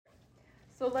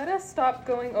So let us stop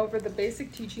going over the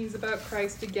basic teachings about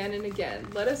Christ again and again.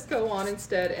 Let us go on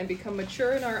instead and become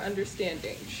mature in our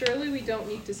understanding. Surely we don't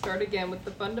need to start again with the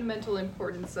fundamental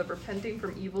importance of repenting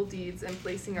from evil deeds and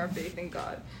placing our faith in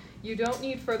God. You don't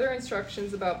need further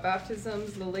instructions about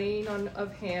baptisms, the laying on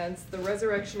of hands, the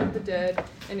resurrection of the dead,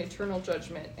 and eternal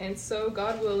judgment. And so,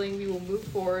 God willing, we will move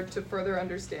forward to further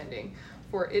understanding.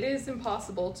 For it is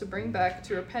impossible to bring back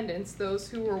to repentance those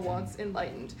who were once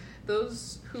enlightened,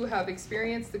 those who have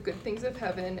experienced the good things of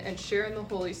heaven and share in the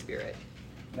Holy Spirit.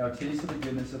 Now taste of the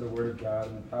goodness of the word of God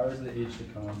and the powers of the age to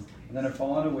come, and then have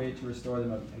fallen away to restore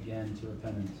them again to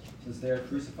repentance, since they are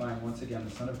crucifying once again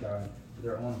the Son of God for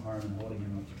their own harm and holding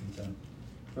him up to contempt.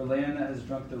 For land that has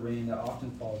drunk the rain that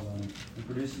often falls on it, and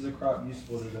produces a crop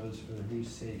useful to those for whose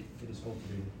sake it is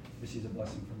cultivated, receives a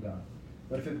blessing from God.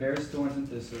 But if it bears thorns and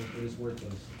thistles, it is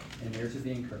worthless, and near to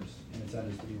being cursed, and its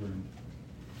end is to be ruined.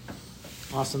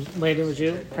 Awesome. Lady, would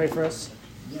you pray for us?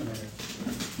 Yeah, man.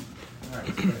 All right,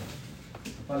 let's pray.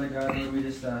 Father God, Lord, we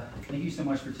just thank you so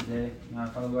much for today.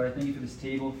 Father, Lord, I thank you for this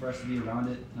table, for us to be around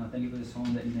it. Thank you for this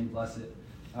home that you may bless it.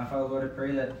 Father, Lord, I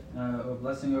pray that a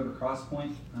blessing over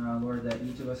Crosspoint, Lord, that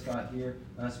each of us got here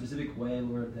a specific way,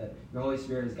 Lord, that your Holy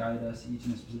Spirit has guided us each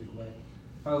in a specific way.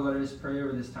 Father, Lord, I just pray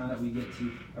over this time that we get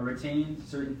to retain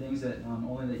certain things that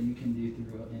only that you can do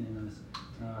through in us.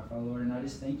 Father, Lord, and I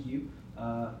just thank you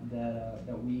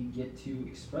that we get to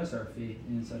express our faith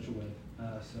in such a way.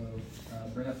 So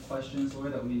bring up questions,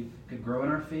 Lord, that we could grow in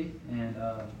our faith and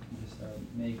just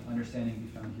make understanding be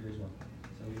found here as well.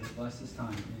 So we just bless this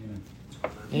time.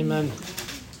 Amen. Amen.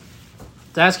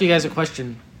 To ask you guys a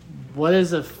question, what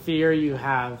is a fear you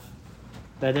have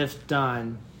that if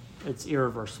done, it's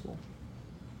irreversible?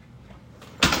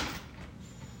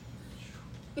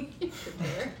 A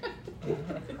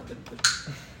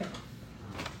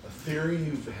theory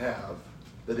you have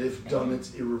that if done,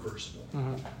 it's irreversible.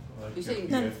 Mm-hmm. You're saying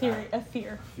Not a theory, a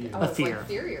fear. Oh, A it's fear. like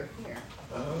theory or fear?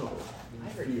 Oh. I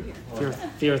heard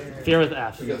fear. Fear with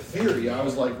F. Like a theory. I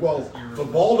was like, well, if a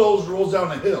bulldozer rolls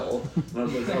down a hill, and I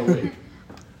was like, oh, wait.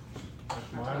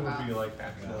 Mine would be like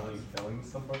accidentally killing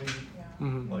somebody,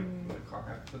 Mm-hmm. like in a car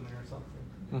accident or something.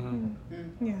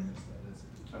 Mm-hmm. Yeah.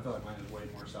 I feel like mine is way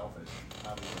more selfish. I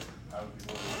would be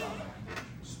worried about like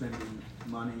spending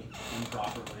money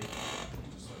improperly,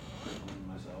 just like crippling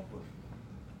myself with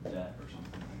debt or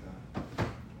something like that.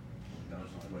 That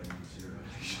was not way more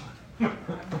serious.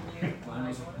 Mine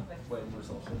was way more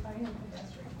selfish.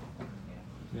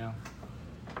 Yeah.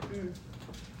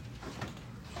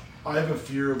 I have a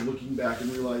fear of looking back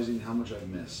and realizing how much I've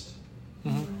missed.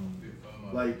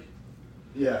 Mm-hmm. Like,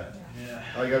 yeah.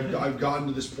 Like I've gotten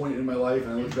to this point in my life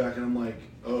and I look back and I'm like,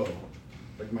 oh,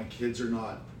 like my kids are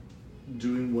not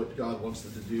doing what God wants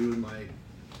them to do and my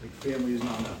family is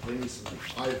not in that place. And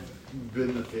like, I've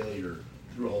been a failure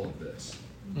through all of this.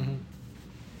 Mm-hmm.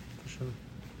 For sure.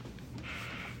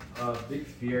 Big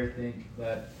fear, I think,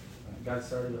 that God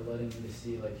started letting me to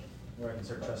see, like, where I can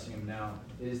start trusting Him now,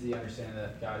 is the understanding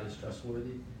that God is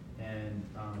trustworthy, and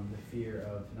the fear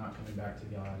of not coming back to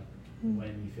God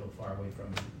when you feel far away from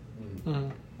Him.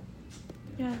 Mm-hmm.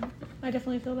 Yeah, I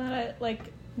definitely feel that.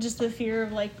 Like, just the fear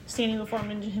of, like, standing before him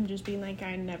and him just being like,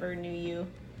 I never knew you.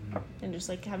 Mm-hmm. And just,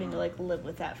 like, having to, like, live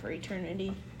with that for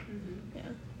eternity. Yeah. I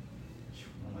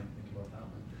don't like thinking about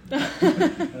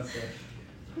that one. That's it.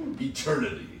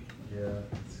 Eternity. Yeah,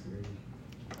 it's scary.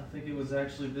 I think it was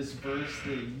actually this verse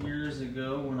that years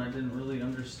ago when I didn't really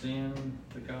understand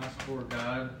the gospel or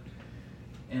God,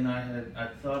 and I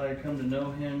thought I'd come to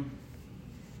know Him,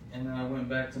 and then I went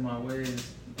back to my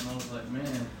ways, and I was like,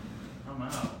 man, I'm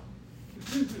out.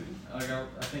 Like I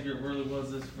think it really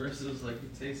was this verse. It was like, you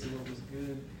tasted what was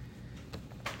good.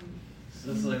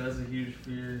 So it's like, that's a huge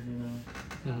fear, you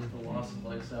know, the loss of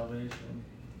like salvation,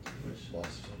 which Loss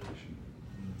of salvation.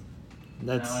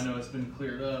 now I know it's been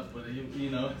cleared up, but you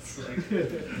know, it's like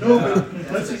No, but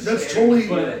that's totally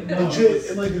legit.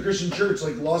 In like the Christian church,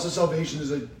 like loss of salvation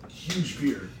is a huge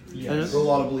fear for a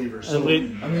lot of believers. So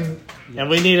And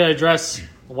we need to address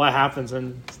what happens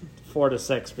in 4 to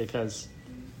 6 because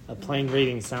a plain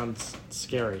reading sounds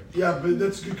scary. Yeah, but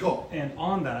that's a good call. And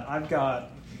on that, I've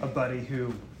got a buddy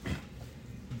who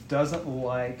doesn't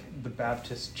like the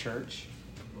Baptist church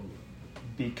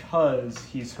because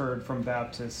he's heard from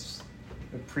Baptists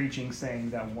the preaching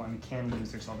saying that one can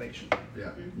lose their salvation.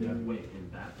 Yeah. Wait, in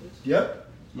Baptist? Yep.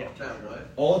 Yeah. That what?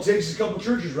 All it takes is a couple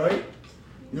churches, right?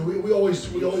 You know, we always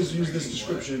use this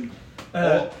description.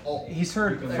 He's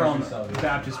heard from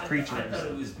Baptist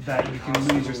preachers that you can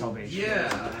lose your salvation.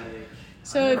 Yeah.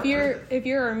 So if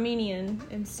you're Armenian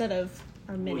instead of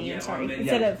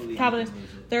Calvinist,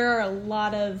 there are a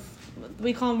lot of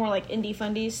we call them more like indie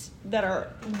fundies that are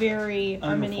very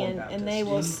Arminian, and they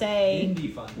will say,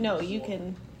 no, you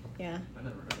can, yeah. I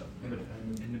never heard of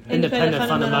Independent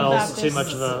fundamentals, too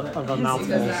much of a mouthful.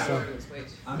 So.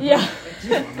 Yeah.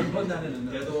 I'm putting that in.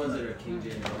 They're the ones that are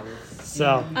KJ.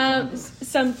 So.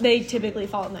 Some they typically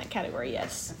fall in that category,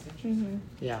 yes. Mm-hmm.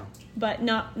 Yeah. But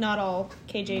not all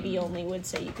KJV only would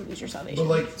say you could lose your salvation. But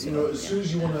like, you know, as soon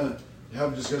as you want to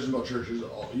have a discussion about churches,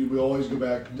 we always go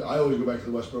back. I always go back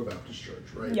to the Westboro Baptist Church,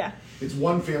 right? Yeah. It's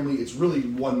one family. It's really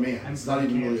one man. I'm It's not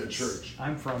even from really a Kansas. church.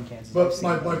 I'm from Kansas. But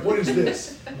my point is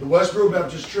this: the Westboro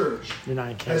Baptist Church You're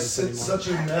not in has Kansas sent anymore. such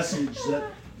a message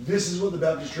that this is what the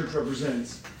Baptist Church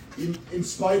represents. In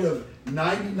spite of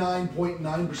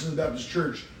 99.9% of the Baptist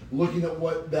Church looking at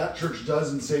what that church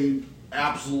does and saying,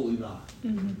 absolutely not.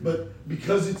 Mm-hmm. But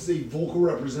because it's a vocal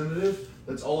representative,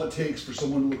 that's all it takes for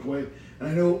someone to look away. And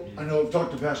I know I've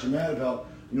talked to Pastor Matt about,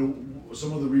 you know,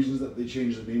 some of the reasons that they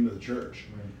changed the name of the church.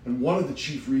 Right. And one of the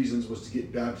chief reasons was to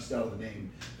get Baptist out of the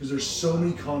name, because there's so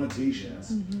many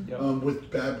connotations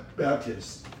with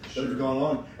Baptists that have gone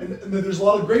on. And then there's a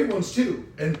lot of great ones too.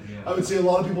 And I would say a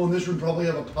lot of people in this room probably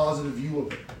have a positive view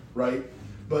of it, right?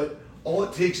 But all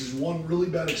it takes is one really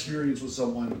bad experience with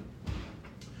someone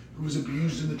who was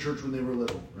abused in the church when they were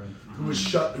little, Right. who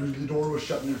the door was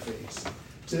shut in their face,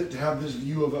 to have this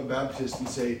view of a Baptist and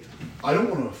say, I don't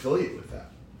want to affiliate with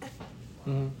that.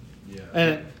 Mm-hmm. Yeah.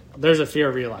 And there's a fear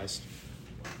realized.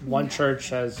 One church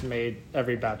has made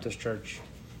every Baptist church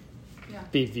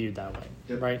be viewed that way,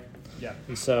 Yep. right? Yeah.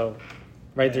 And so,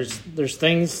 right, there's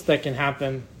things that can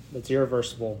happen that's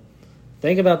irreversible.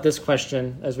 Think about this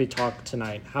question as we talk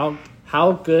tonight.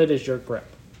 How good is your grip?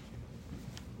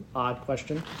 Odd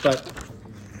question, but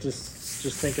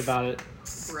just think about it.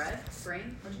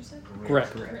 Brain? What'd you say?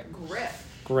 Grip. Grip.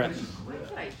 Grip. What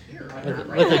did I hear? I With, heard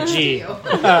with bread. a G. I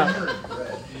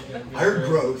heard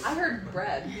growth. I heard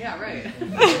bread. Yeah, right.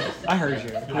 I heard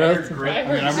you. Growth. Great. I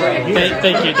I'm heard right.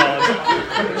 Thank you, Dog.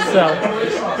 So,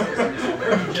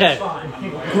 okay.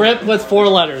 Grip with 4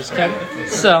 letters, okay?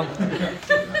 So,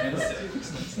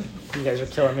 you guys are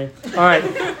killing me. All right.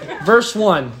 Verse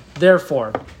 1,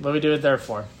 therefore. What do we do with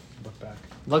therefore? Look back.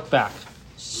 Look back.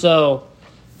 So,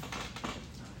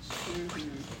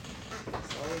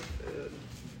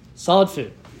 solid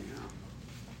food.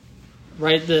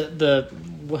 Right?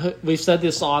 We've said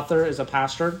this author is a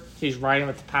pastor. He's writing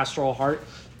with the pastoral heart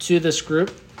to this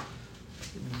group.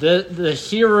 The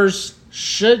hearers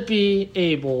should be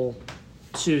able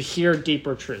to hear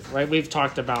deeper truth, right? We've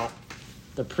talked about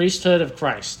the priesthood of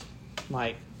Christ.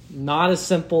 Like, not a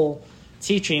simple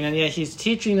teaching, and yet he's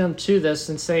teaching them to this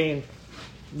and saying,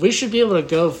 we should be able to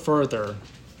go further,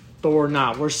 but we're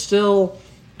not. We're still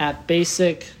at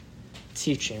basic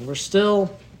teaching. We're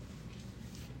still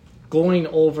going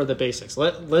over the basics.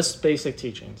 List basic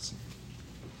teachings.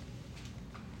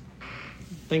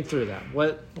 Think through that.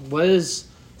 What is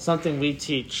something we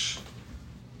teach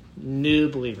new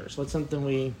believers? What's something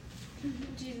we...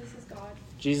 Jesus is God.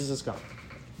 Jesus is God.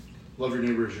 Love your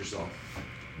neighbor as yourself.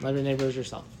 Love your neighbor as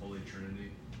yourself. Holy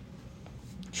Trinity.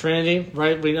 Trinity,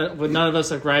 right? None of us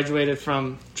have graduated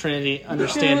from Trinity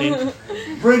understanding.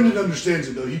 Brendan understands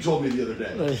it though. He told me the other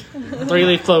day.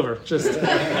 3-leaf clover, just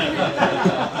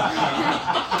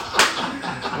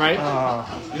right.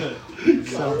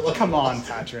 So, come on,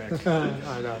 Patrick.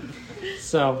 I know.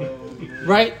 So,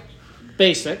 right,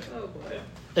 basic,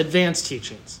 advanced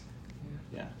teachings.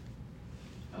 Yeah.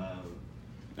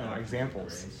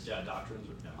 Examples. Yeah, doctrines.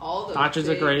 All those Doctrines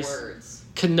of big grace. words.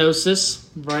 Kenosis,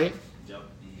 right? Yep.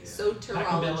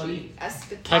 Soterology.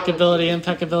 Eschatology. Peccability,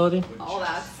 impeccability. All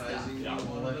that stuff. Chastising be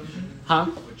one of them? Huh?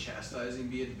 Would chastising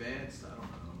be advanced? I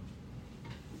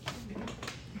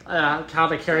don't know. How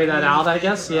to carry that out, I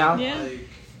guess. Yeah. Yeah. Like,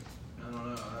 I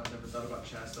don't know. I've never thought about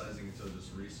chastising until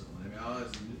just recently. I mean, I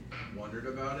always wondered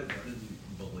about it, but I didn't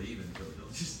believe until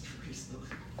just recently.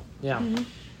 Yeah.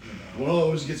 What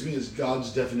always gets me is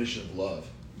God's definition of love.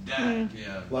 Yeah.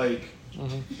 Like,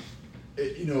 am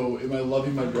I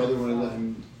loving my brother when I let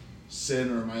him sin,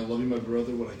 or am I loving my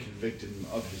brother when I convict him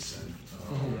of his sin?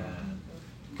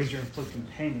 Because you're inflicting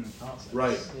pain in the process.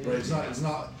 Right.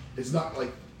 It's not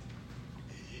like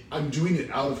I'm doing it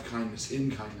out of kindness,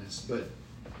 in kindness, but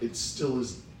it still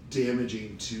is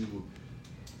damaging to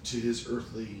his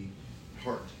earthly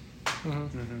heart.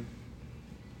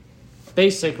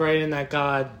 Basic, right? In that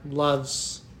God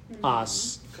loves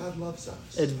us. God loves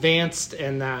us. Advanced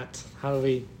in that, how do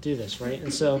we do this, right?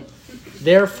 And so,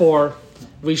 therefore,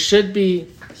 we should be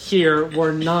here.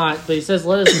 We're not. But he says,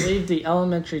 let us leave the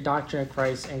elementary doctrine of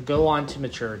Christ and go on to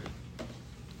maturity.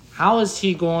 How is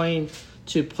he going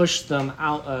to push them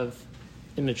out of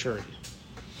immaturity,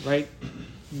 right?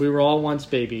 we were all once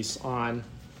babies on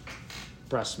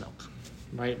breast milk,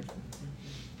 right?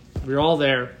 We were all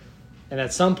there, and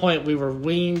at some point we were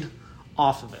weaned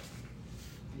off of it.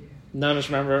 None of us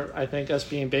remember, I think, us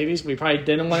being babies. We probably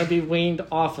didn't want to be weaned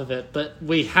off of it, but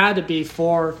we had to be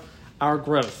for our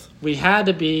growth. We had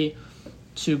to be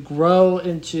to grow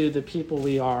into the people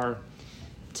we are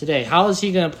today. How is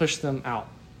he going to push them out?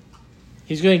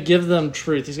 He's going to give them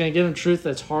truth. He's going to give them truth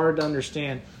that's hard to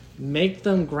understand. Make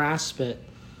them grasp it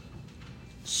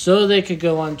so they could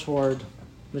go on toward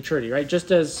maturity, right? Just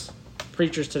as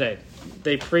preachers today,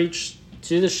 they preach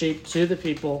to the sheep, to the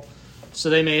people, so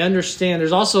they may understand.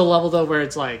 There's also a level, though, where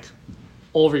it's like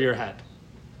over your head.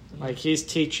 Like he's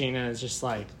teaching and it's just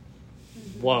like,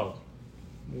 whoa,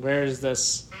 where is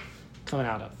this coming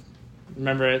out of?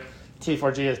 Remember it,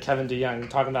 T4G with Kevin DeYoung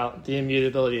talking about the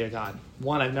immutability of God.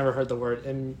 One, I've never heard the word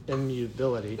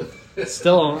immutability.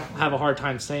 Still have a hard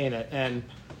time saying it. And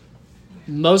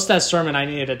most of that sermon, I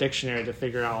needed a dictionary to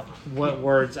figure out what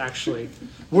words actually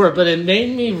were. But it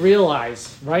made me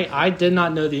realize, right, I did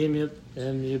not know the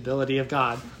immutability of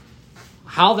God.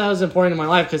 How that was important in my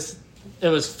life, because it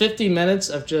was 50 minutes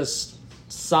of just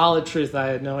solid truth. I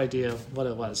had no idea what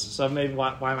it was. So maybe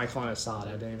why am I calling it solid?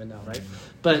 I didn't even know, right?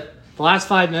 But the last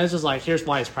 5 minutes was like, here's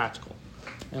why it's practical.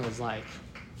 And it was like,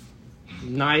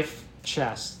 knife,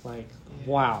 chest, like,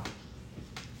 wow.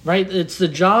 Right? It's the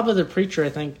job of the preacher, I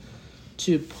think,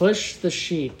 to push the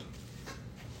sheep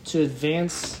to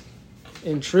advance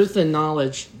in truth and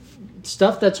knowledge,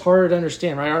 stuff that's harder to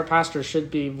understand, right? Our pastor should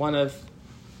be one of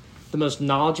the most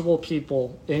knowledgeable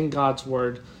people in God's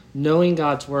word, knowing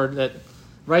God's word, that,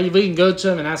 right, we can go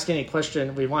to him and ask any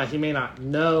question we want. He may not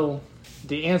know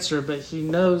the answer, but he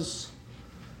knows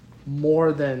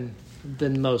more than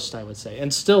most, I would say,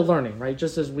 and still learning, right?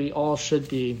 Just as we all should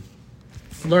be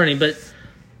learning. But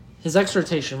his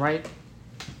exhortation, right?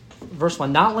 Verse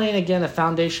 1, not laying again a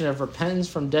foundation of repentance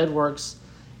from dead works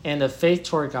and of faith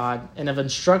toward God, and of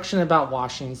instruction about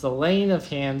washings, the laying of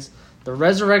hands, the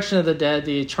resurrection of the dead,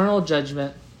 the eternal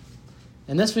judgment.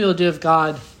 And this we will do if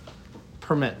God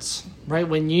permits, right?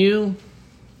 When you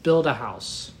build a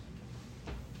house,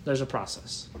 there's a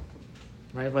process,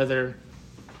 right? Whether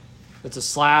it's a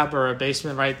slab or a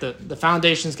basement, right? The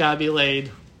foundation's got to be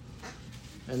laid.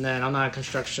 And then I'm not a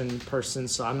construction person,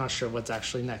 so I'm not sure what's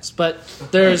actually next. But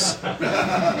there's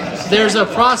a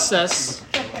process,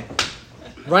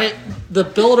 right? The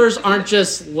builders aren't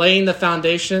just laying the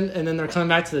foundation and then they're coming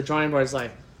back to the drawing board. It's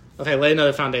like, okay, lay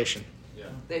another foundation.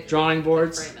 Yeah. Drawing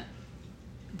boards.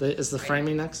 Is the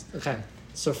framing next? Okay.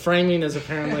 So framing is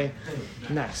apparently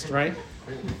next, right?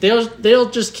 They'll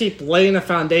just keep laying a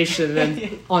foundation, and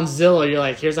then on Zillow you're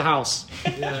like, here's a house.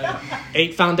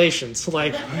 8 foundations.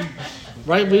 Like,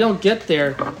 right? We don't get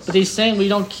there. But he's saying we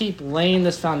don't keep laying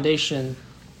this foundation.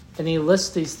 And he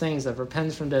lists these things of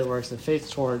repentance from dead works and faith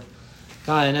toward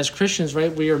God. And as Christians,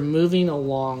 right, we are moving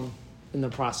along in the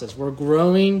process. We're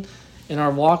growing in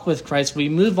our walk with Christ. We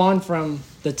move on from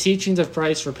the teachings of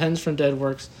Christ, repentance from dead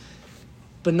works,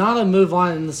 but not a move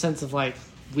on in the sense of like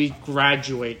we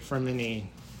graduate from any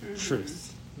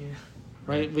truth. Yeah.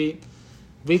 Right?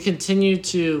 We continue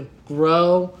to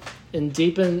grow and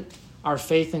deepen our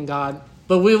faith in God,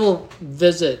 but we will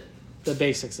visit the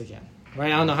basics again.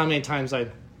 Right? I don't know how many times I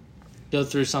go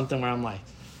through something where I'm like,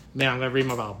 man, I'm going to read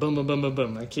my Bible. Boom, boom, boom, boom,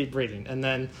 boom. I keep reading. And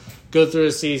then go through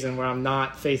a season where I'm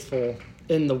not faithful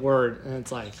in the Word. And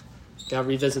it's like, got to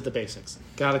revisit the basics.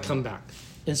 Got to come back.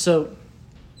 And so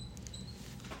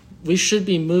we should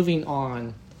be moving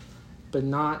on, but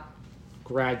not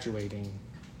graduating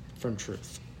from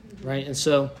truth. Right? And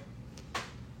so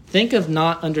think of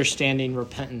not understanding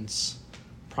repentance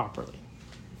properly.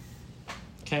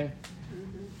 Okay?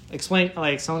 Explain,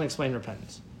 like, someone explain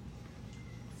repentance.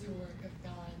 The work of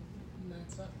God, and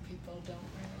that's what people don't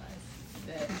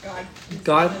realize.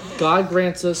 That God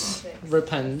grants us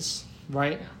repentance,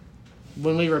 right? Yeah.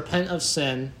 When we repent of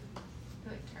sin,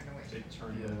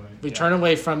 we turn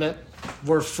away from it.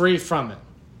 We're free from it,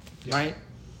 right?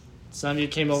 Some of you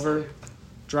came over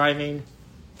driving,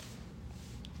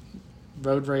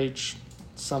 road rage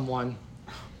someone.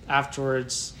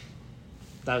 Afterwards,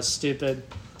 that was stupid.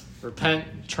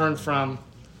 Repent, turn from,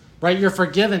 right? You're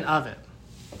forgiven of it.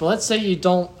 But let's say you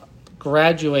don't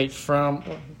graduate is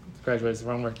the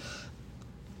wrong word.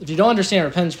 If you don't understand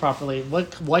repentance properly,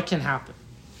 what can happen?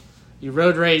 You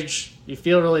road rage, you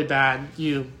feel really bad,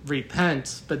 you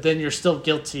repent, but then you're still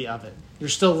guilty of it. You're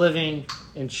still living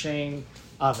in shame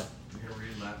of it. You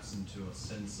relapse into a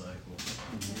sin cycle.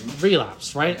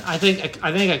 Relapse, right? I think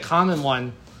a common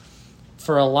one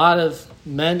for a lot of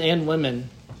men and women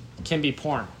can be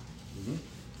porn.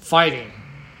 Fighting,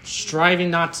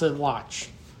 striving not to watch.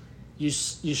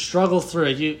 you struggle through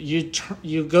it.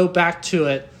 You go back to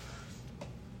it.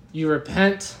 You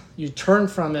repent. You turn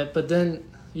from it, but then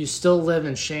you still live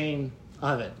in shame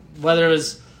of it. Whether it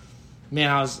was, man,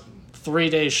 I was 3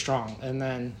 days strong, and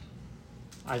then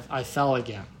I fell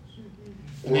again.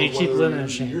 And then you keep living in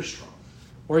shame. Years strong.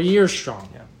 Or years strong,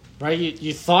 right?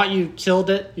 You thought you killed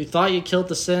it. You thought you killed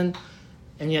the sin,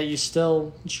 and yet you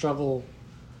still struggle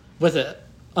with it.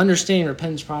 Understanding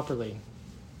repentance properly.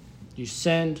 You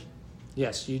sinned.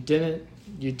 Yes, you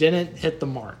didn't hit the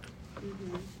mark.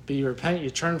 But you repent, you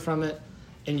turn from it,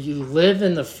 and you live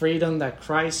in the freedom that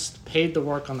Christ paid the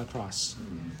work on the cross.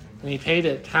 And he paid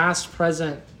it past,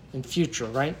 present, and future,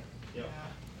 right? Yep.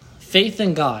 Faith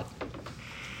in God.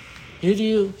 Who do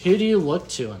you look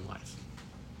to in life?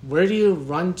 Where do you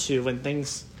run to when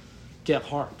things get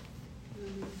hard?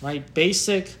 Right?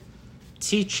 Basic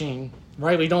teaching,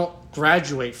 right? We don't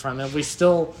graduate from it. We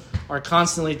still are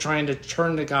constantly trying to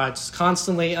turn to God, just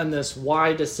constantly on this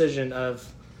why decision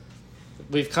of,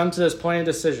 we've come to this point of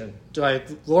decision. Do I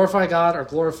glorify God or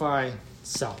glorify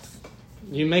self?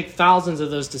 You make thousands of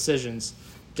those decisions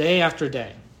day after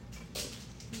day.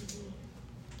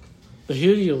 But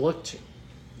who do you look to?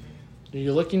 Are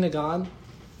you looking to God?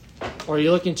 Or are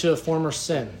you looking to a former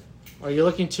sin? Are you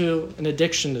looking to an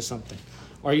addiction to something?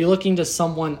 Are you looking to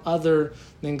someone other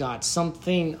than God?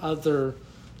 Something other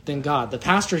than God? The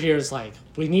pastor here is like,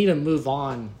 we need to move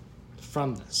on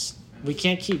from this. We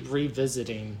can't keep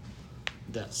revisiting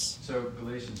this. So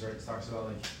Galatians, right, talks about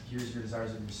like, here's your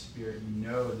desires of your spirit. You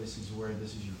know this is your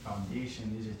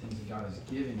foundation. These are things that God has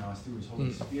given us through his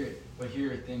Holy Spirit. But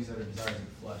here are things that are desires of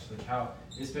the flesh. Like how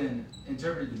it's been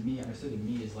interpreted to me, understood to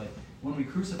me, is like when we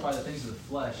crucify the things of the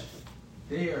flesh,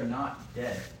 they are not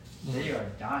dead. They are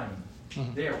dying.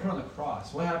 They are put on the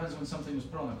cross. What happens when something was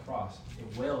put on the cross?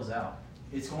 It wails out.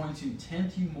 It's going to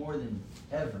tempt you more than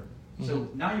ever. So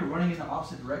now you're running in the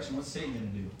opposite direction. What's Satan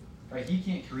going to do? Right? He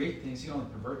can't create things. He can only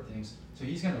pervert things. So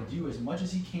he's going to do as much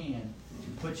as he can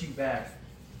to put you back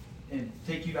and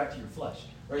take you back to your flesh.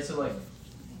 Right? So like,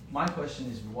 my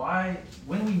question is, why,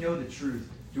 when we know the truth,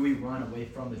 do we run away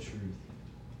from the truth?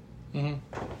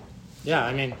 Yeah,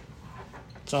 I mean,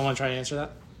 someone want to try to answer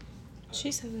that?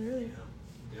 She said it earlier.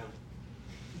 Yeah.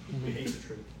 We hate the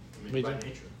truth. I mean, We by do.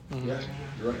 nature. Yeah,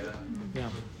 you're right. Yeah.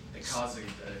 It causes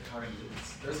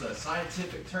there's a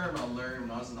scientific term I learned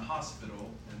when I was in the hospital,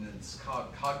 and it's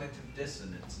called cognitive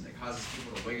dissonance, and it causes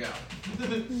people to wig out.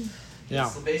 Yeah.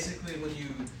 So basically, when you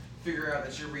figure out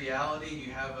that your reality,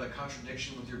 you have a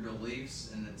contradiction with your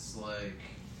beliefs, and it's like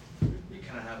you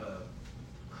kind of have a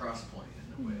cross point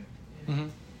in a way.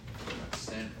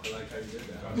 Standpoint. I like how you did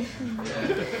that.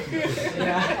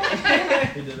 Yeah.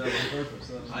 He did that on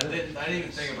purpose. I didn't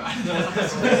even think about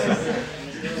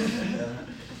it.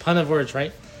 Pun of words,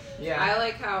 right? Yeah, I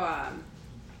like how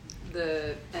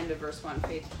the end of verse 1,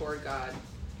 faith toward God,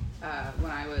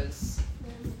 when I was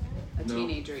a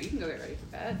teenager, you can go get ready for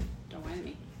bed, don't mind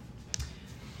me.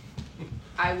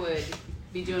 I would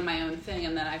be doing my own thing,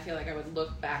 and then I feel like I would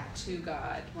look back to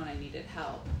God when I needed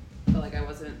help, but like I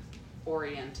wasn't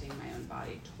orienting my own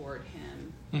body toward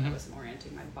him. I wasn't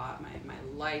orienting my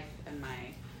life and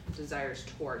my desires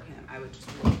toward him. I would just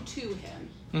look to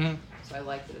him. So I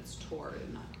like that it's toward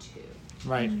and not to.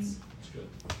 Right. It's good.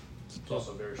 It's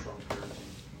also very strong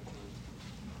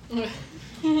parenting.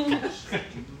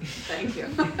 Thank you.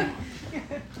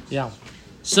 Yeah.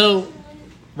 So,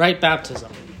 right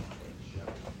baptism.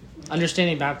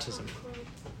 Understanding baptism.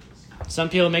 Some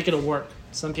people make it a work.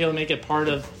 Some people make it part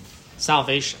of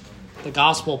salvation. The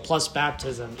gospel plus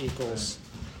baptism equals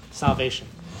salvation.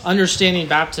 Understanding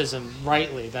baptism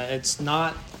rightly, that it's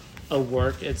not a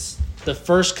work. It's the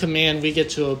first command we get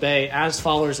to obey as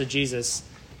followers of Jesus.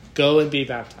 Go and be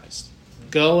baptized.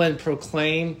 Go and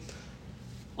proclaim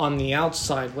on the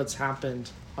outside what's happened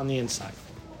on the inside.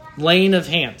 Laying of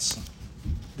hands.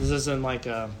 This isn't like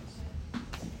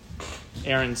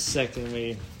Aaron's sick and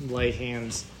we lay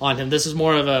hands on him. This is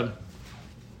more of a,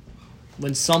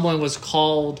 when someone was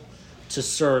called to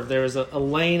serve, there was a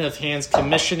laying of hands,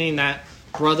 commissioning that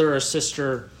brother or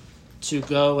sister to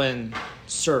go and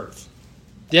serve.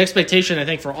 The expectation, I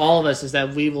think, for all of us is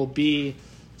that we will be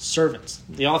servants.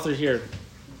 The author here,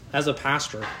 as a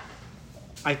pastor,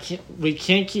 we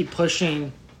can't keep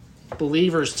pushing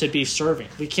believers to be serving.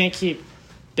 We can't keep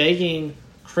begging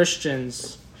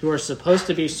Christians who are supposed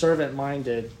to be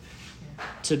servant-minded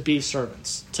to be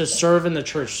servants, to serve in the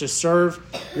church, to serve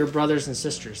your brothers and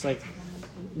sisters. Like,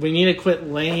 we need to quit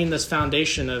laying this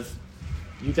foundation of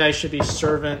you guys should be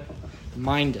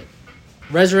servant-minded.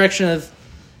 Resurrection of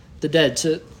the dead,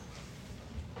 to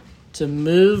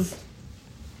move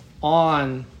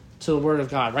on to the Word of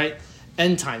God, right?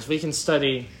 end times. We can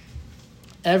study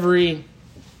everything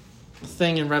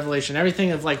in Revelation,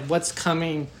 everything of like what's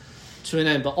coming to an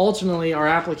end. But ultimately, our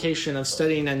application of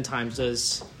studying end times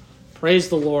is, praise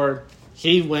the Lord,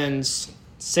 he wins,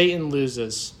 Satan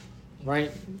loses,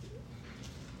 right?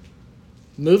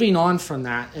 Moving on from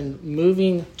that and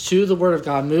moving to the Word of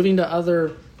God, moving to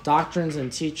other doctrines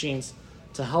and teachings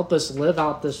to help us live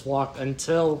out this walk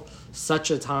until such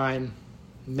a time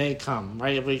may come,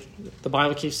 right? The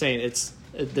Bible keeps saying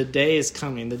the day is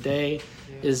coming, the day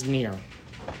is near.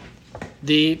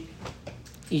 The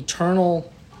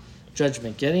eternal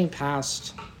judgment, getting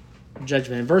past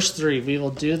judgment. In verse 3, we will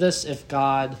do this if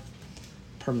God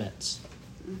permits.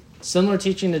 Similar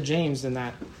teaching to James in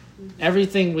that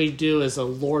everything we do is a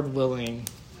Lord willing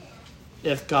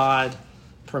if God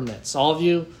permits. All of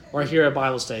you are here at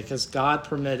Bible study because God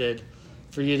permitted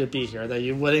for you to be here, that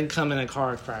you wouldn't come in a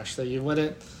car crash, that you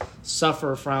wouldn't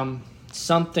suffer from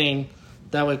something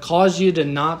that would cause you to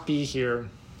not be here.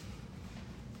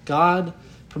 God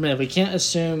permitted. We can't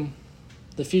assume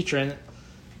the future. And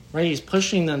right, he's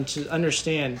pushing them to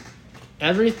understand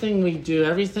everything we do,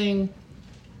 everything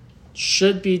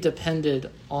should be dependent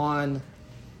on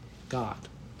God.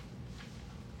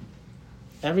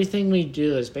 Everything we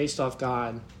do is based off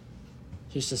God,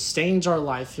 who sustains our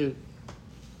life, who,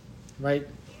 right?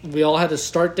 We all had a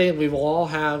start date. We will all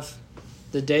have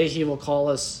the day he will call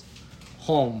us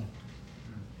home.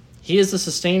 He is the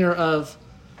sustainer of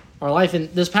our life. And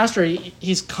this pastor,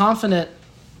 he's confident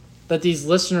that these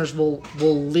listeners will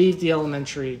leave the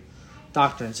elementary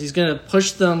doctrines. He's going to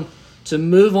push them to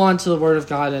move on to the Word of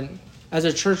God. And as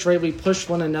a church, right, we push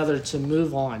one another to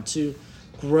move on, to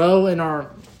grow in our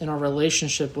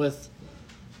relationship with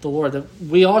the Lord. That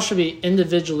we all should be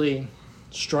individually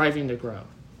striving to grow,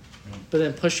 but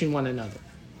then pushing one another.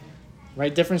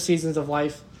 Right? Different seasons of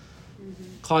life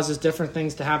causes different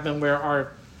things to happen where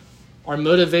our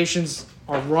motivations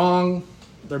are wrong,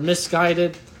 they're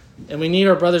misguided, and we need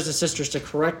our brothers and sisters to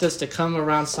correct us, to come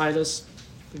alongside us.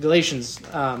 Galatians,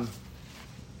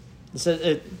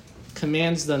 it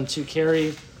commands them to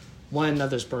carry one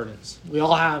another's burdens. We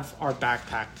all have our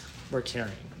backpack we're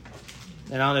carrying.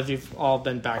 And I don't know if you've all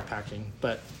been backpacking,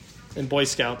 but in Boy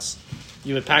Scouts,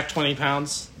 you would pack 20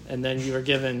 pounds, and then you were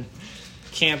given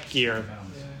camp gear.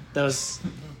 Those,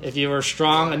 if you were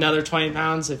strong, another 20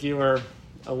 pounds. If you were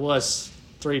a wuss,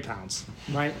 3 pounds,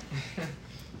 right?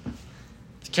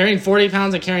 Carrying 40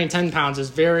 pounds and carrying 10 pounds is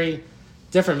very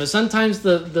different. But sometimes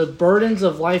the burdens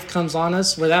of life comes on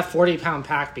us where that 40-pound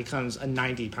pack becomes a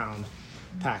 90-pound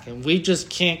pack. And we just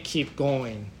can't keep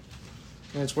going.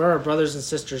 And it's where our brothers and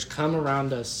sisters come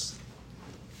around us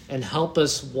and help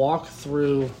us walk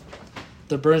through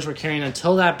the burdens we're carrying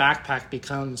until that backpack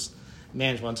becomes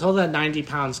manageable, until that 90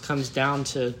 pounds comes down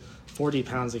to 40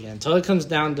 pounds again, until it comes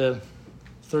down to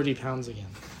 30 pounds again.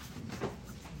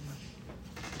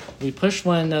 We push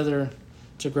one another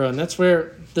to grow. And that's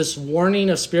where this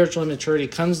warning of spiritual immaturity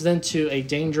comes into a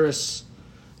dangerous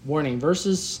warning.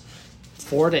 Verses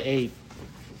 4 to 8.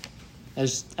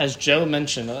 As Joe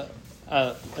mentioned,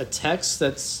 a text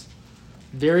that's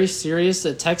very serious,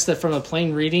 a text that from a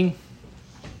plain reading,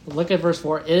 look at verse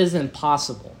 4, it is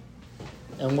impossible.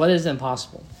 And what is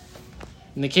impossible?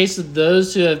 In the case of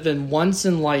those who have been once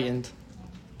enlightened,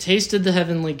 tasted the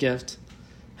heavenly gift,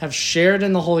 have shared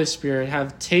in the Holy Spirit,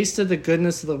 have tasted the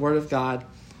goodness of the Word of God,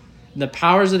 and the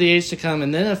powers of the age to come,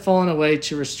 and then have fallen away,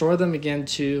 to restore them again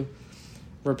to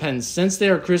repentance, since they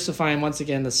are crucifying once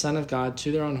again the Son of God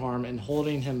to their own harm and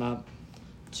holding him up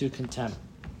to contempt.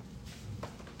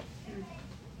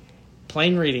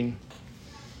 Plain reading.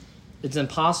 It's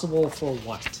impossible for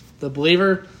what? The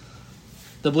believer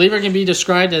can be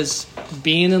described as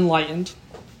being enlightened.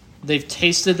 They've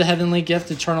tasted the heavenly gift,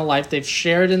 eternal life. They've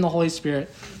shared in the Holy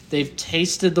Spirit. They've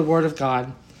tasted the Word of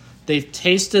God. They've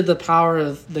tasted the power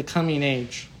of the coming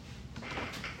age.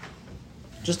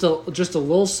 Just a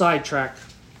little sidetrack.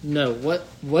 No,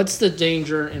 what's the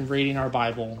danger in reading our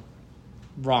Bible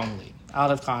wrongly,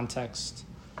 out of context,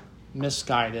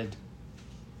 misguided?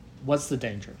 What's the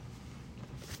danger?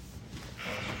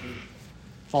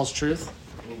 False truth.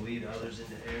 Will lead others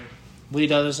into error.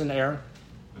 Lead others into error.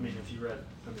 I mean, if you read,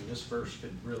 this verse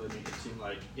could really make it seem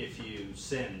like if you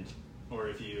sinned or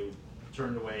if you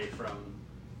turned away from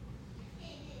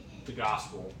the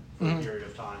gospel for a period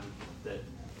of time, that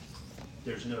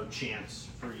there's no chance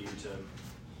for you to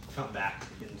come back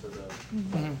into the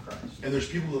Christ. And there's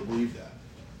people that believe that.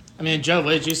 I mean, Joe,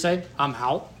 what did you say? I'm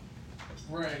out?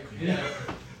 Right. Yeah.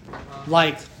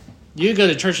 Like, you go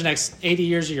to church the next 80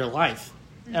 years of your life.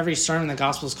 Every sermon, the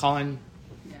gospel is calling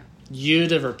you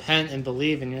to repent and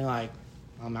believe, and you're like,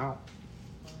 I'm out.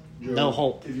 no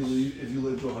hope. If you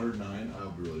live to 109, I'll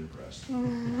be really impressed.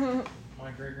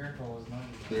 My great grandpa was 90.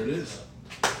 There it is.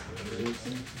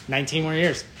 19 more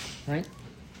years, right?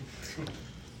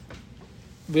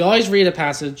 We always read a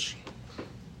passage,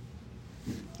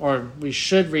 or we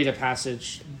should read a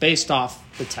passage based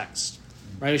off the text,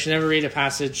 right? We should never read a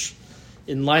passage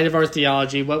in light of our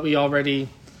theology, what we already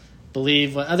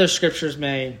believe, what other scriptures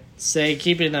may say,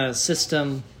 keeping a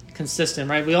system consistent,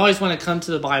 right? We always want to come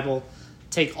to the Bible,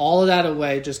 take all of that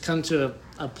away, just come to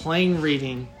a plain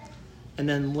reading, and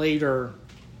then later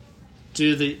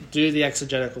do the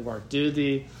exegetical work, do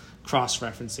the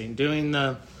cross-referencing, doing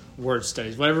the word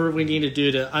studies, whatever we need to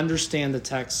do to understand the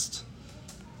text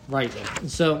rightly.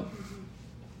 And so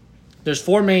there's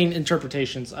four main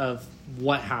interpretations of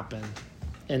what happened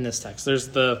in this text. There's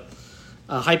the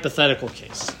hypothetical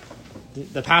case.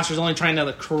 The pastor's only trying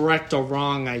to correct a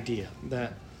wrong idea,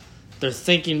 that they're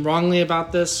thinking wrongly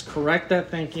about this, correct that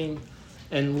thinking,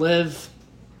 and live.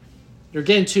 You're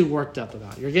getting too worked up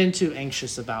about it. You're getting too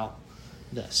anxious about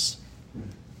this.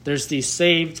 There's the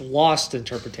saved, lost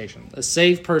interpretation. A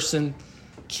saved person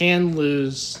can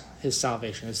lose his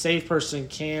salvation. A saved person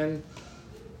can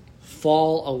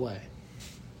fall away.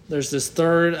 There's this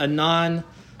third, a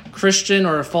non-Christian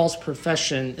or a false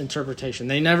profession interpretation.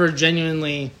 They never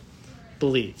genuinely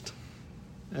believed.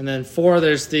 And then four,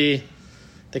 there's the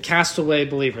castaway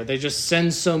believer. They just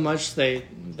sinned so much, they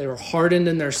were hardened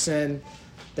in their sin.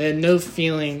 They had no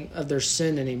feeling of their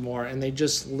sin anymore, and they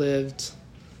just lived.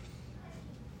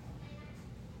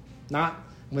 Not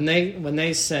when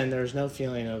they sin, there's no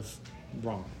feeling of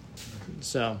wrong.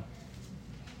 So,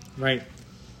 right.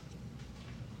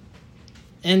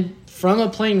 And from a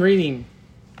plain reading,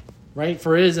 right,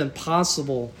 for it is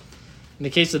impossible, in the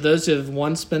case of those who have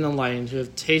once been enlightened, who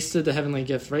have tasted the heavenly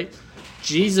gift, right?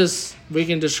 Jesus, we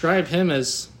can describe him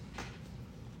as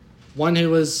one who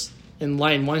was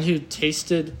enlightened, one who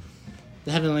tasted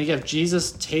the heavenly gift.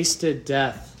 Jesus tasted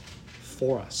death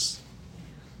for us.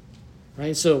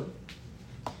 Right? So,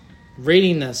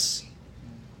 reading this,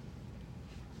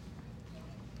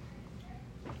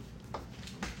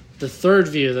 the third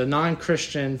view, the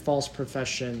non-Christian false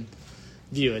profession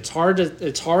view, it's hard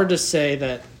to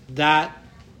say that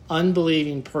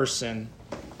unbelieving person,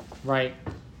 right,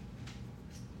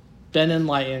 been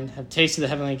enlightened, have tasted the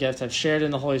heavenly gift, have shared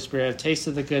in the Holy Spirit, have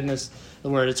tasted the goodness of the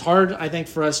Word. It's hard, I think,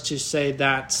 for us to say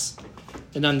that's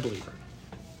an unbeliever.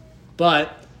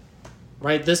 But,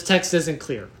 right, this text isn't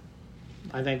clear.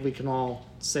 I think we can all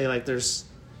say, there's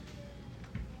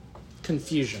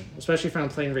confusion, especially from a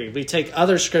plain read. We take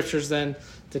other scriptures then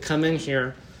to come in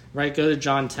here, right? Go to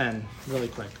John 10 really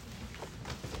quick.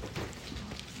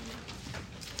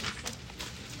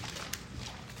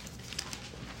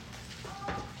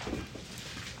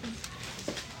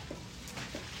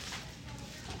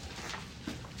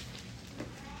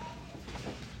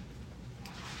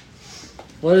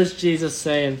 What does Jesus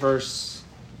say in verse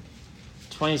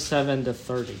 27 to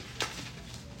 30?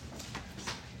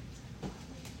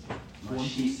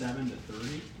 27 to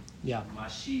 30? Yeah. My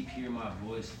sheep hear my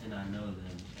voice, and I know them,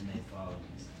 and they follow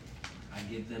me. I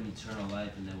give them eternal life,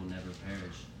 and they will never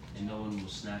perish, and no one will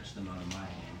snatch them out of my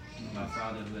hand. My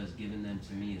Father who has given them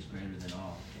to me is greater than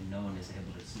all, and no one is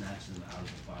able to snatch them out of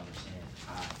the Father's hand.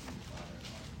 I and the Father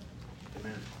are.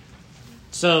 Amen.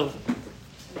 So,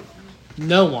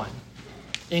 no one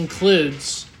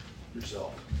includes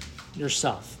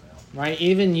yourself, right?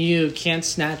 Even you can't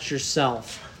snatch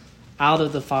yourself out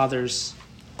of the Father's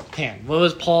hand. What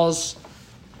was Paul's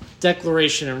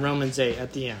declaration in Romans 8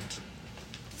 at the end?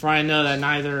 For I know that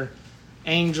neither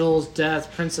angels,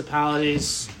 death,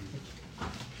 principalities,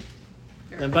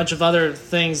 and a bunch of other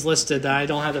things listed that I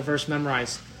don't have the verse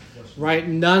memorized, right?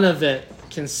 None of it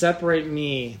can separate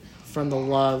me from the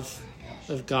love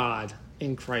of God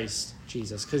in Christ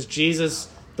Jesus. Because Jesus,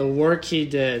 the work he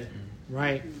did,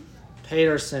 right, paid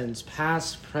our sins,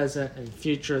 past, present, and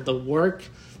future. The work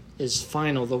is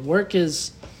final. The work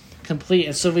is complete.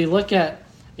 And so we look at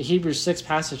a Hebrews 6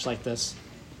 passage like this,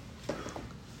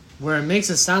 where it makes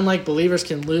it sound like believers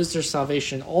can lose their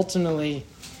salvation. Ultimately,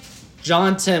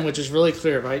 John 10, which is really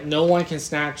clear, right? No one can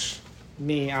snatch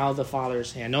me out of the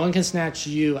Father's hand. No one can snatch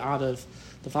you out of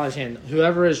the Father's hand.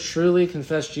 Whoever has truly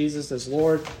confessed Jesus as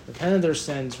Lord, repented of their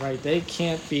sins, right? They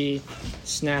can't be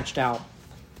snatched out.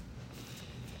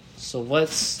 So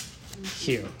what's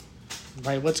here?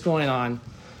 Right? What's going on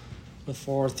with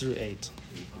 4 through 8?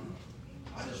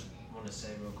 I just want to say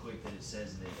real quick that it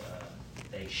says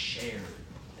that they shared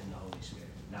in the Holy Spirit,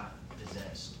 not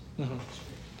possessed the Holy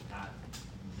Spirit, not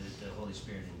the Holy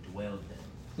Spirit indwelled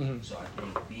them. So I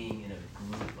think being in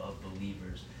a group of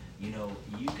believers You know,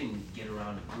 you can get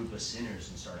around a group of sinners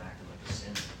and start acting like a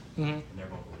sinner, and they're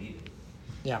going to believe it.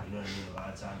 Yeah. You know what I mean? A lot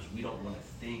of times we don't want to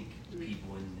think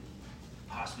people in,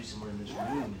 possibly someone in this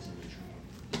room is in the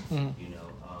truth. You know,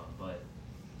 but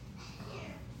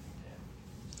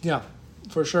yeah,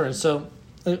 for sure. And so,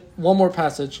 one more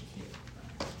passage.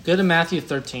 Go to Matthew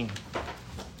 13.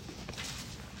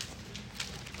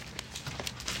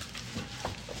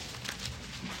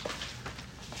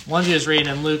 One of you is reading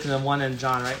in Luke and then one in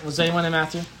John, right? Was anyone in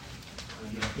Matthew?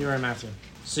 You were in Matthew.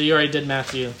 So you already did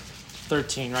Matthew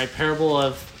 13, right? Parable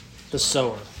of the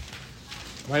sower.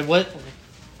 Right? What?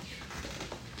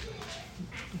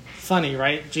 Funny,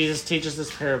 right? Jesus teaches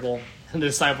this parable, and the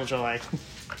disciples are like,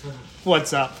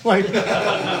 what's up? Like,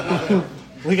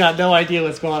 we got no idea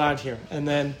what's going on here. And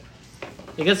then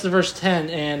it gets to verse 10,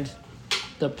 and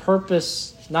the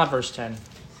purpose, not verse 10,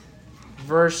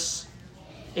 verse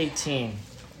 18.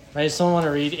 Right? Someone want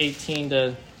to read 18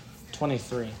 to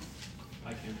 23? I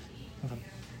can. Okay.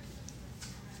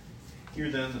 Hear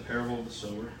then the parable of the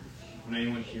sower. When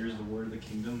anyone hears the word of the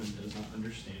kingdom and does not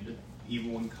understand it, the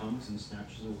evil one comes and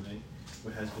snatches away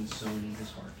what has been sown in his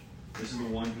heart. This is the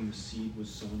one whom the seed was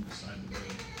sown beside the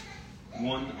road.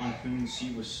 One on whom the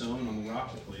seed was sown on the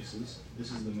rocky places,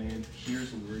 this is the man who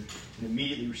hears the word and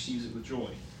immediately receives it with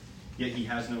joy. Yet he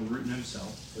has no root in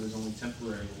himself, but is only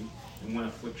temporarily, and when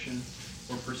affliction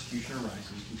or persecution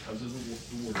arises because of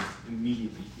the word,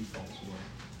 immediately he falls away.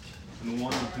 And the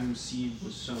one on whom seed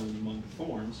was sown among the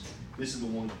thorns, this is the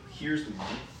one who hears the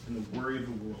word, and the worry of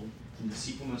the world and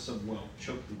deceitfulness of wealth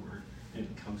choke the word, and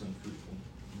it becomes unfruitful.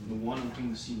 And the one on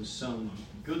whom the seed was sown on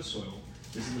good soil,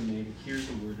 this is the man who hears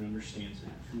the word and understands it,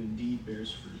 who indeed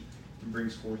bears fruit, and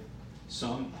brings forth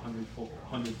some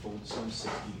hundredfold, some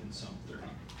 60, and some 30.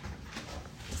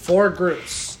 4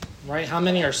 groups, right? How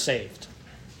many are saved?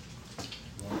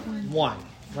 1,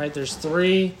 right? There's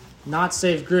 3 not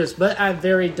saved groups, but at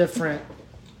very different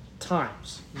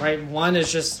times, right? One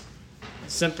is just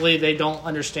simply they don't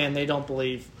understand, they don't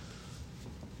believe,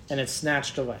 and it's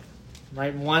snatched away,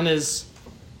 right? One is,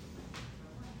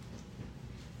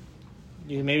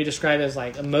 you can maybe describe it as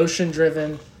like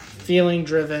emotion-driven,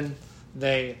 feeling-driven.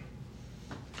 They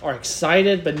are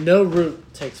excited, but no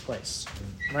root takes place,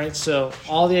 right? So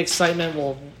all the excitement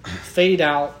will fade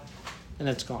out, and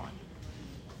it's gone.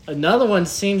 Another one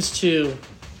seems to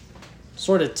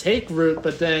sort of take root,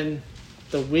 but then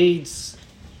the weeds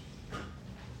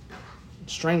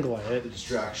strangle it. The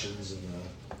distractions and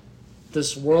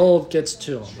this world gets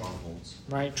to them, strongholds.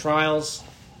 right? Trials,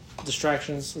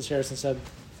 distractions, as Harrison said.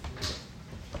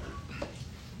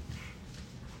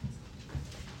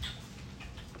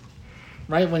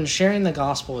 Right? When sharing the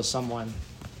gospel with someone,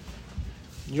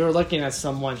 you're looking at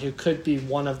someone who could be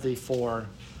one of the 4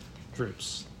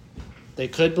 groups. They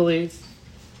could believe,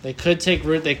 they could take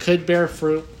root, they could bear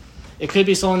fruit. It could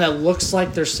be someone that looks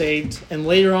like they're saved, and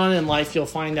later on in life you'll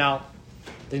find out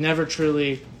they never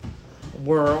truly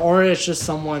were, or it's just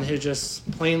someone who just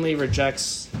plainly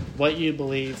rejects what you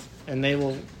believe, and they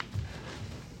will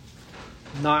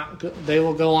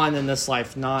go on in this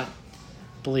life not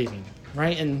believing,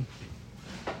 right? And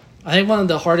I think one of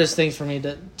the hardest things for me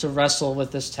to wrestle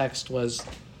with this text was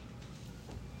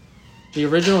the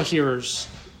original hearers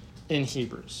in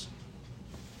Hebrews.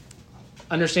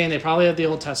 Understand they probably have the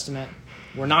Old Testament.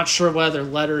 We're not sure what other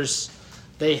letters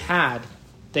they had.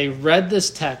 They read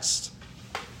this text.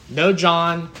 No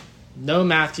John, no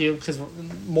Matthew, because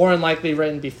more than likely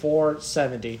written before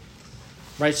 70.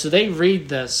 Right? So they read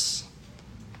this.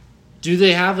 Do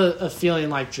they have a feeling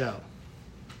like Joe?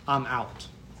 I'm out.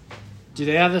 Do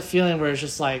they have a feeling where it's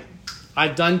just like,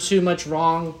 I've done too much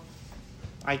wrong.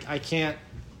 I can't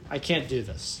do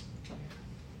this.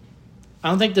 I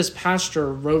don't think this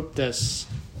pastor wrote this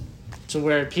to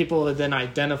where people would then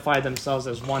identify themselves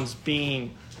as ones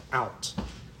being out.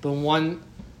 But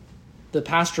the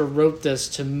pastor wrote this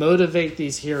to motivate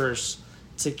these hearers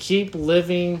to keep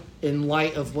living in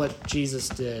light of what Jesus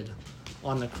did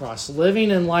on the cross.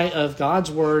 Living in light of God's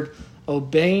word,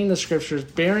 obeying the scriptures,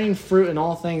 bearing fruit in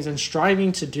all things, and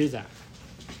striving to do that.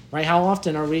 Right? How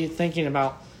often are we thinking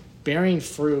about bearing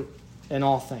fruit in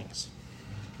all things?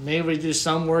 Maybe we do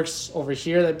some works over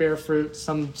here that bear fruit,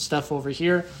 some stuff over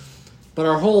here, but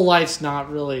our whole life's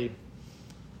not really,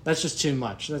 that's just too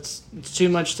much. It's too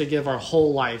much to give our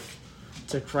whole life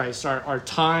to Christ. Our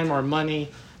time, our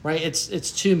money, right?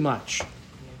 It's too much.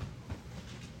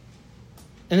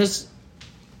 And it's,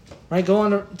 right, go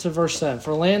on to verse 7.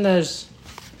 For land that has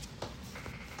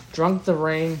drunk the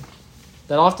rain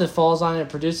that often falls on it,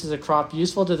 produces a crop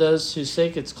useful to those whose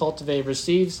sake it's cultivated,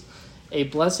 receives a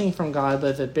blessing from God,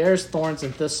 but if it bears thorns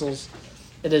and thistles,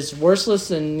 It is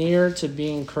worthless and near to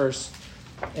being cursed,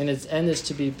 and its end is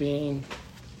to be burned.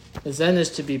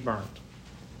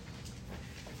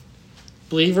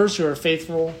 Believers who are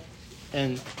faithful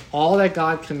in all that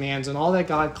God commands and all that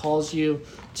God calls you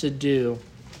to do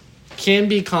can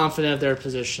be confident of their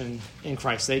position in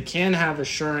Christ. They can have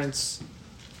assurance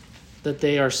that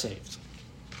they are saved.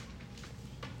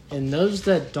 And those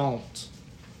that don't,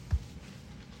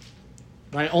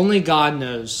 right? Only God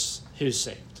knows who's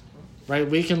saved, right?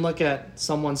 We can look at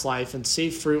someone's life and see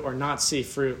fruit or not see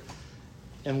fruit,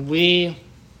 and we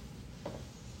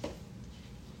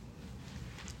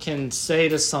can say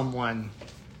to someone,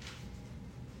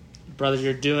 brother,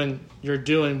 you're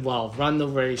doing well. Run the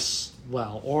race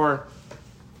well. Or,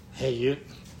 hey,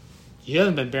 you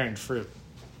haven't been bearing fruit.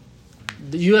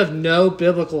 You have no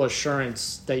biblical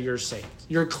assurance that you're saved.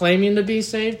 You're claiming to be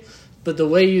saved, but the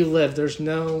way you live, there's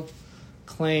no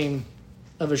claim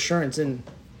of assurance. And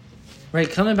right,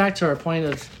 coming back to our point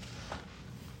of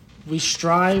we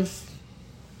strive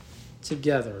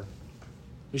together.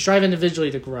 We strive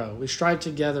individually to grow. We strive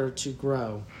together to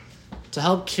grow, to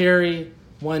help carry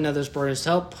one another's burdens, to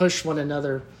help push one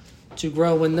another to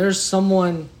grow. When there's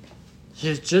someone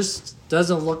who just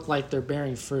doesn't look like they're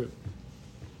bearing fruit.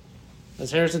 As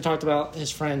Harrison talked about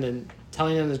his friend and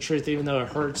telling him the truth, even though it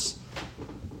hurts,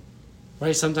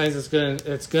 right? Sometimes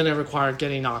it's gonna require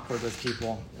getting awkward with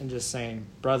people and just saying,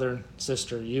 brother,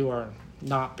 sister, you are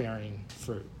not bearing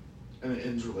fruit. And it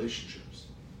ends relationships.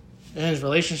 It ends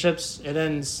relationships. It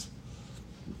ends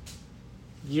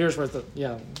years worth of,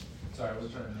 yeah. Sorry, I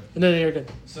was trying to. No, you're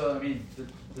good. So, I mean,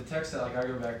 the text that I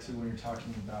go back to when you're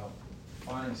talking about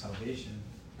finding salvation,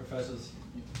 if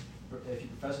you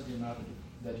profess with your mouth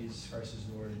that Jesus Christ is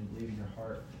Lord and you believe in your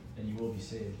heart, then you will be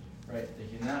saved, right?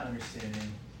 Like in that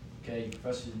understanding, okay, you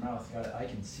profess with your mouth, God, I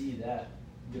can see that.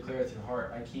 You declare with your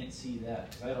heart, I can't see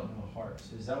that because I don't know a heart.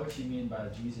 So is that what you mean by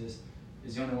Jesus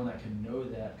is the only one that can know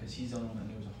that because he's the only one that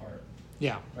knows a heart?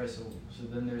 Yeah. Right. So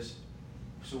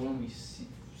when we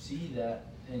see that,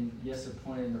 and yes, they're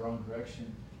pointing in the wrong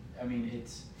direction. I mean,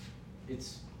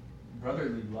 it's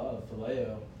brotherly love,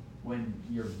 phileo, when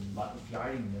you're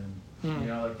guiding them. You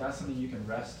know, like that's something you can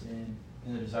rest in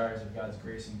the desires of God's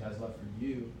grace and God's love for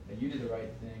you, that you did the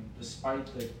right thing despite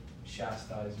the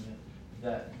chastisement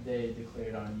that they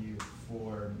declared on you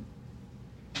for,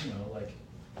 you know, like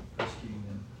persecuting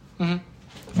them.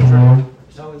 Mm-hmm.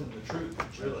 Telling them the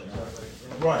truth, really.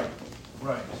 Right.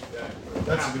 Yeah.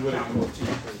 That's a good way to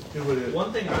do it.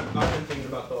 One thing I've been thinking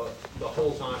about the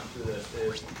whole time through this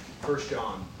is 1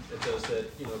 John. It says that,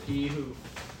 you know, he who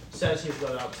says he is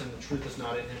without sin, the truth is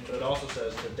not in him, but it also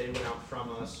says that they went out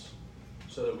from us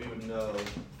so that we would know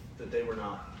that they were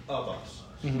not of us.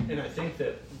 Mm-hmm. And I think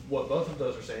that what both of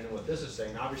those are saying and what this is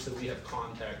saying, obviously we have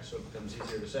context, so it becomes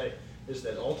easier to say, is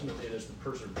that ultimately it is the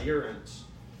perseverance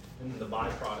and the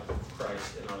byproduct of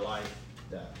Christ in our life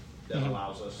that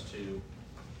allows us to,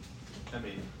 I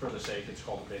mean, for the sake it's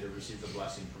cultivated, receive the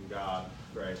blessing from God,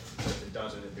 right? If it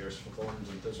doesn't, it bears thorns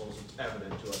and thistles. It's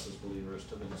evident to us as believers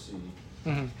to then see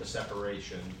the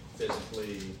separation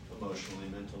physically, emotionally,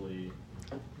 mentally, you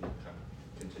know, kind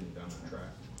of continue down that track.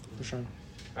 For sure.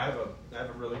 I have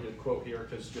a really good quote here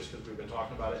because we've been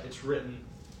talking about it. It's written,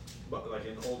 but like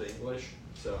in Old English.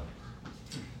 So,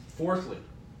 fourthly,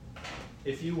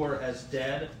 if you were as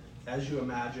dead as you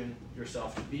imagine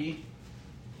yourself to be,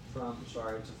 it's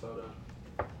a photo.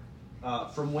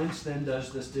 From whence then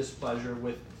does this displeasure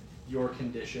with your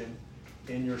condition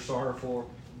and your sorrowful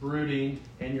brooding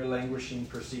and your languishing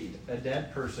proceed? A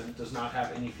dead person does not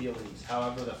have any feelings.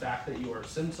 However, the fact that you are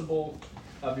sensible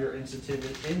of your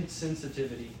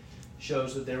insensitivity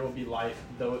shows that there will be life,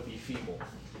 though it be feeble.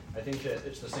 I think that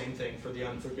it's the same thing for the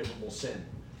unforgivable sin,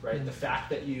 right? Mm-hmm. The fact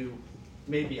that you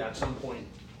maybe at some point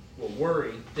will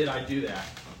worry, did I do that?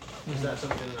 Is that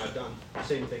something that I've done?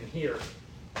 Same thing here.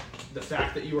 The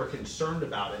fact that you are concerned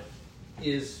about it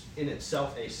is in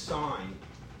itself a sign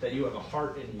that you have a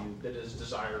heart in you that is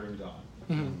desiring God.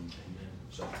 Mm-hmm.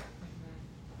 So,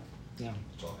 yeah,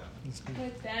 that's all I have.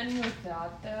 But then with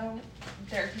that though,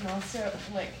 there can also,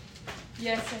 like,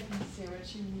 yes, I can see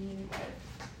what you mean with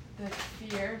the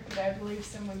fear, but I believe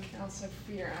someone can also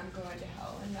fear I'm going to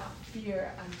hell and not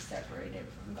fear I'm separated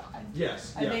from God.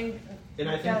 Yes, I think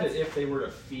that if they were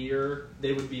to fear,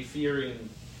 they would be fearing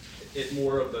it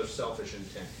more of the selfish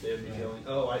intent. They would be feeling,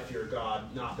 oh, I fear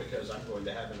God, not because I'm going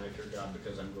to heaven, I fear God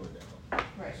because I'm going to hell.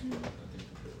 Right. I think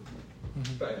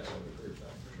but yes, I would agree with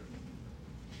that for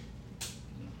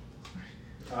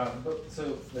sure.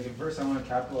 So, like a verse I want to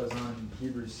capitalize on,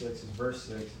 Hebrews 6, is verse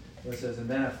 6. where it says, and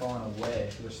then have fallen away,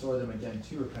 to restore them again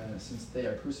to repentance, since they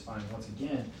are crucifying once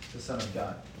again the Son of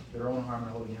God, their own harm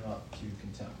and holding him up to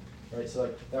contempt. Right? So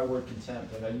like that word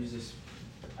contempt, like I use this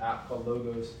app called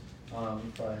Logos.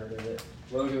 You've probably heard of it.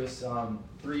 Logos,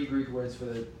 3 Greek words for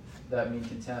that mean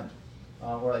contempt,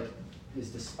 or like is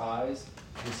despise,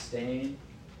 disdain,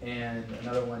 and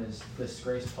another one is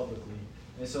disgrace publicly.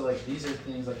 And so like these are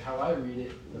things like how I read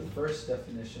it. The first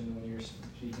definition when you were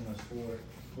speaking us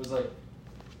for was like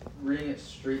reading it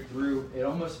straight through. It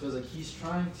almost feels like he's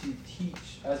trying to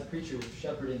teach as a preacher,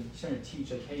 shepherding. He's trying to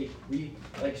teach like, hey, we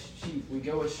like sheep, we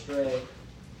go astray,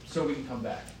 so we can come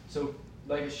back. So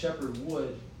like a shepherd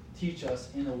would teach us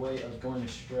in a way of going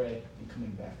astray and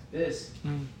coming back. This,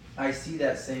 I see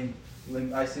that same.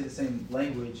 I see the same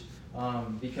language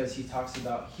because he talks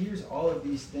about here's all of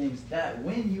these things that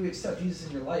when you accept Jesus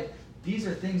in your life, these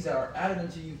are things that are added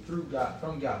unto you through God,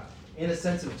 from God, in a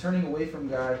sense of turning away from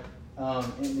God.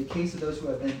 In the case of those who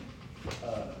have been,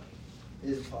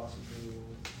 is it possible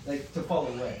like to fall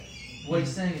away? What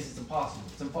he's saying is it's impossible.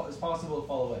 It's possible to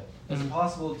fall away. It's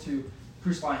impossible to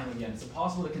crucify him again. It's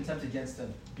impossible to contempt against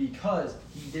him because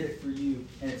he did it for you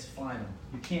and it's final.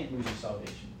 You can't lose your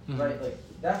salvation. Right? Like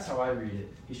that's how I read it.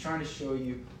 He's trying to show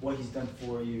you what he's done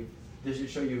for you. This should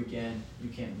show you again. You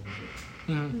can't lose it.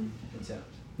 Contempt.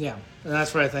 Yeah, and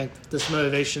that's what I think this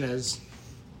motivation is.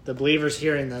 The believers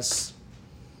hearing this,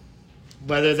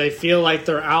 whether they feel like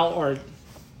they're out or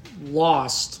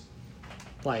lost,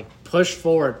 like push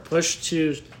forward, push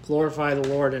to glorify the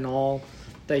Lord in all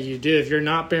that you do. If you're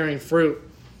not bearing fruit,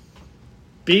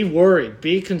 be worried,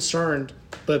 be concerned,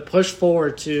 but push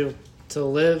forward to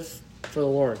live for the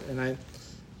Lord. And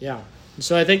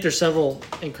so I think there's several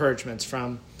encouragements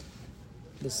from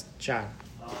this chat.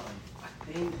 I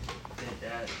think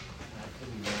that I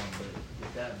could be wrong, but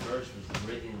that verse was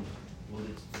written, well,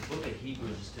 it's the book of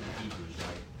Hebrews is to the Hebrews,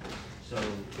 right? So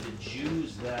the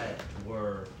Jews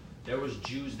there was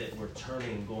Jews that were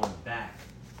turning, going back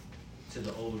to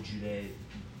the old Judaic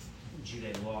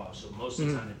law. So most of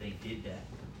the time that they did that,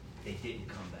 they didn't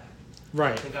come back.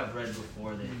 Right. I think I've read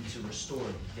before that to restore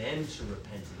them to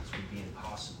repentance would be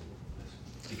impossible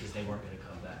because they weren't going to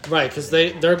come back. Right, because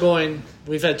they're going,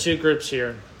 we've had 2 groups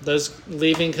here. Those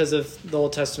leaving because of the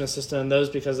Old Testament system and those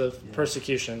because of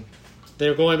persecution.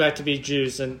 They're going back to be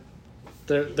Jews and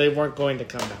they weren't going to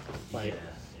come back. Like,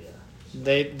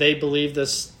 They believed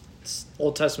this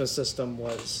Old Testament system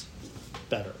was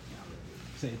better.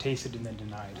 So they tasted and then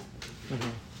denied.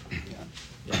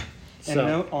 Yeah. And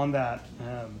note on that,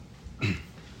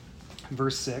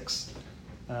 verse 6,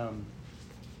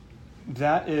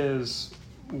 that is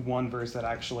one verse that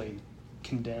actually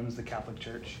condemns the Catholic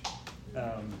Church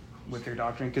with their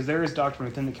doctrine, because there is doctrine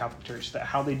within the Catholic Church that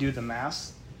how they do the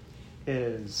Mass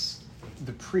is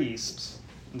the priest,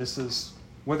 this is,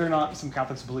 whether or not some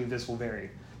Catholics believe this will vary,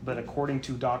 but according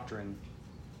to doctrine,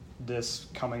 this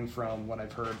coming from what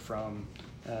I've heard from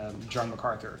John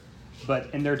MacArthur,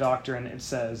 but in their doctrine it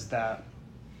says that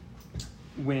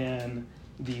when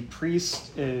the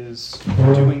priest is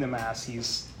doing the Mass,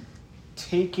 he's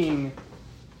taking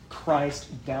Christ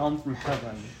down from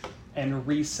heaven and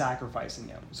re-sacrificing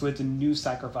him. So it's a new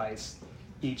sacrifice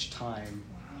each time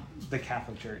the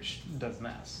Catholic Church does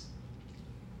Mass,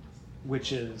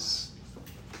 which is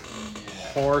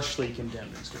harshly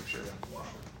condemned in Scripture.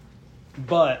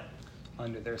 But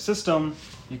under their system,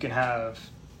 you can have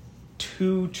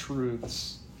 2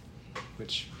 truths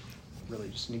which really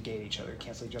just negate each other,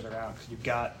 cancel each other out, because you've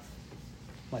got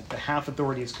like the half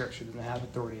authority of Scripture and the half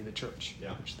authority of the church,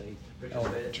 which they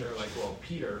elevate the church. They're like, well,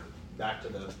 Peter, back to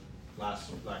the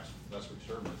last week's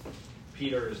sermon,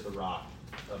 Peter is the rock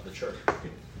of the church,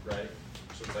 right?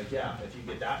 So it's like, yeah, if you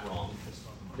get that wrong,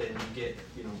 then you get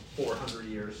 400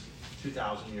 years,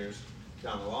 2,000 years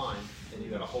down the line, and you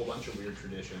got a whole bunch of weird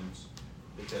traditions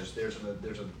because there's a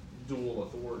dual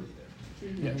authority there.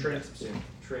 Yeah.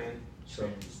 Transubstantiation.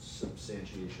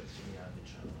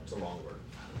 It's a long word.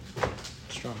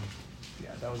 Strong.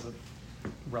 Yeah, that was a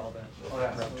relevant.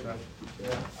 That's something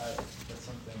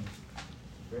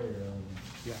very relevant.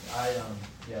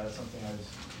 That's something I was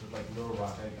like Little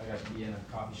Rock. I got to be in a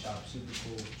coffee shop, super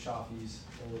cool, Chaffee's,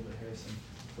 a little bit Harrison,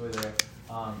 go there.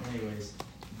 Anyways,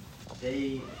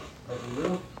 they like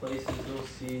little places, little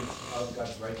seeds of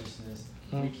God's righteousness.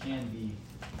 We can be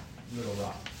Little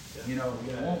Rock. We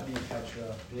won't be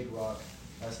Petra, Big Rock.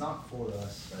 That's not for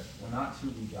us. We're not to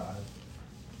be God.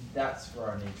 That's for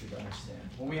our nature to understand.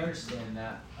 When we understand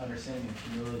that, understanding of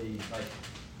humility, like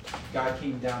God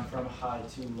came down from high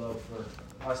to low for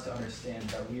us to understand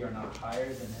that we are not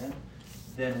higher than Him,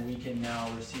 then we can now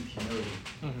receive humility.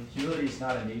 Humility is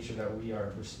not a nature that we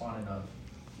are respondent of.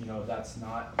 that's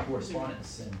not correspondent to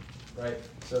sin, right?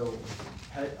 So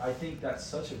I think that's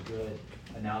such a good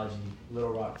analogy,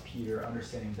 Little Rock, Peter,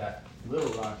 understanding that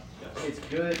Little Rock, it's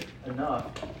good enough,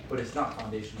 but it's not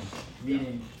foundational,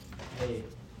 meaning, hey,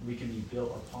 we can be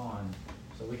built upon,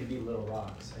 so we can be little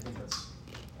rocks.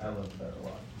 I love that a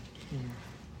lot.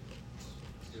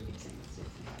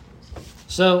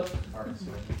 So,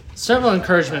 several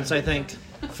encouragements, I think,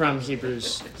 from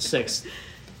Hebrews 6.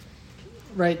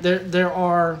 Right, there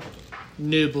are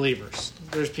new believers.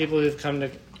 There's people who've come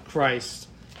to Christ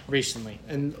recently,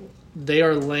 and they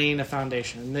are laying a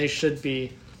foundation, and they should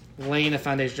be laying a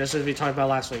foundation, just as we talked about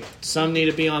last week. Some need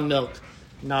to be on milk,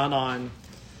 not on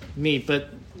meat. But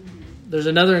there's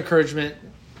another encouragement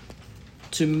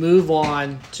to move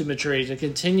on to maturity, to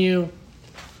continue,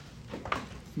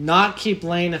 not keep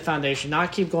laying a foundation,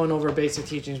 not keep going over basic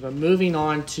teachings, but moving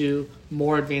on to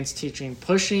more advanced teaching,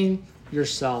 pushing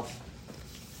yourself.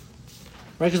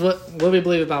 Right? Because what we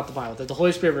believe about the Bible, that the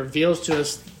Holy Spirit reveals to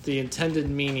us the intended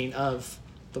meaning of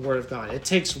the Word of God. It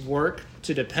takes work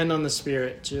to depend on the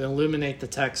Spirit to illuminate the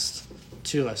text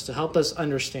to us, to help us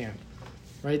understand.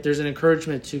 Right? There's an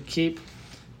encouragement to keep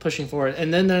pushing forward.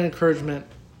 And then that encouragement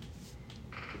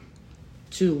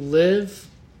to live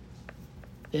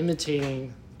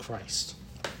imitating Christ.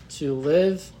 To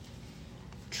live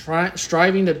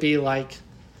striving to be like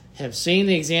Him. Seeing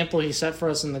the example He set for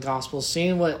us in the Gospels,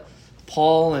 seeing what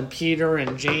Paul and Peter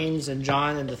and James and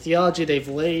John and the theology they've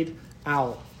laid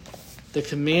out. The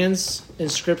commands in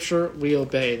Scripture we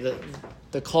obey.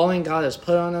 The calling God has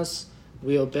put on us,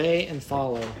 we obey and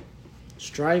follow,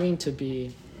 striving to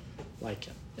be like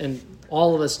Him. And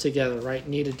all of us together, right,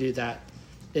 need to do that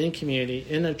in community,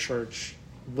 in a church,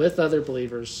 with other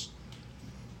believers,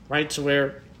 right, to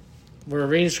where we're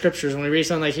reading Scriptures, and we read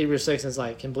something like Hebrews 6, and it's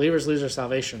like, can believers lose their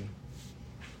salvation?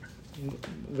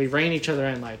 We rein each other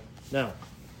in, like, no,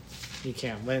 you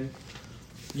can't. When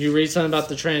you read something about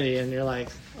the Trinity, and you're like,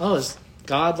 oh, is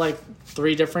God like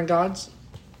 3 different gods?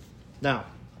 No.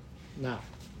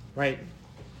 Right?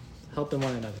 Helping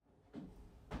one another.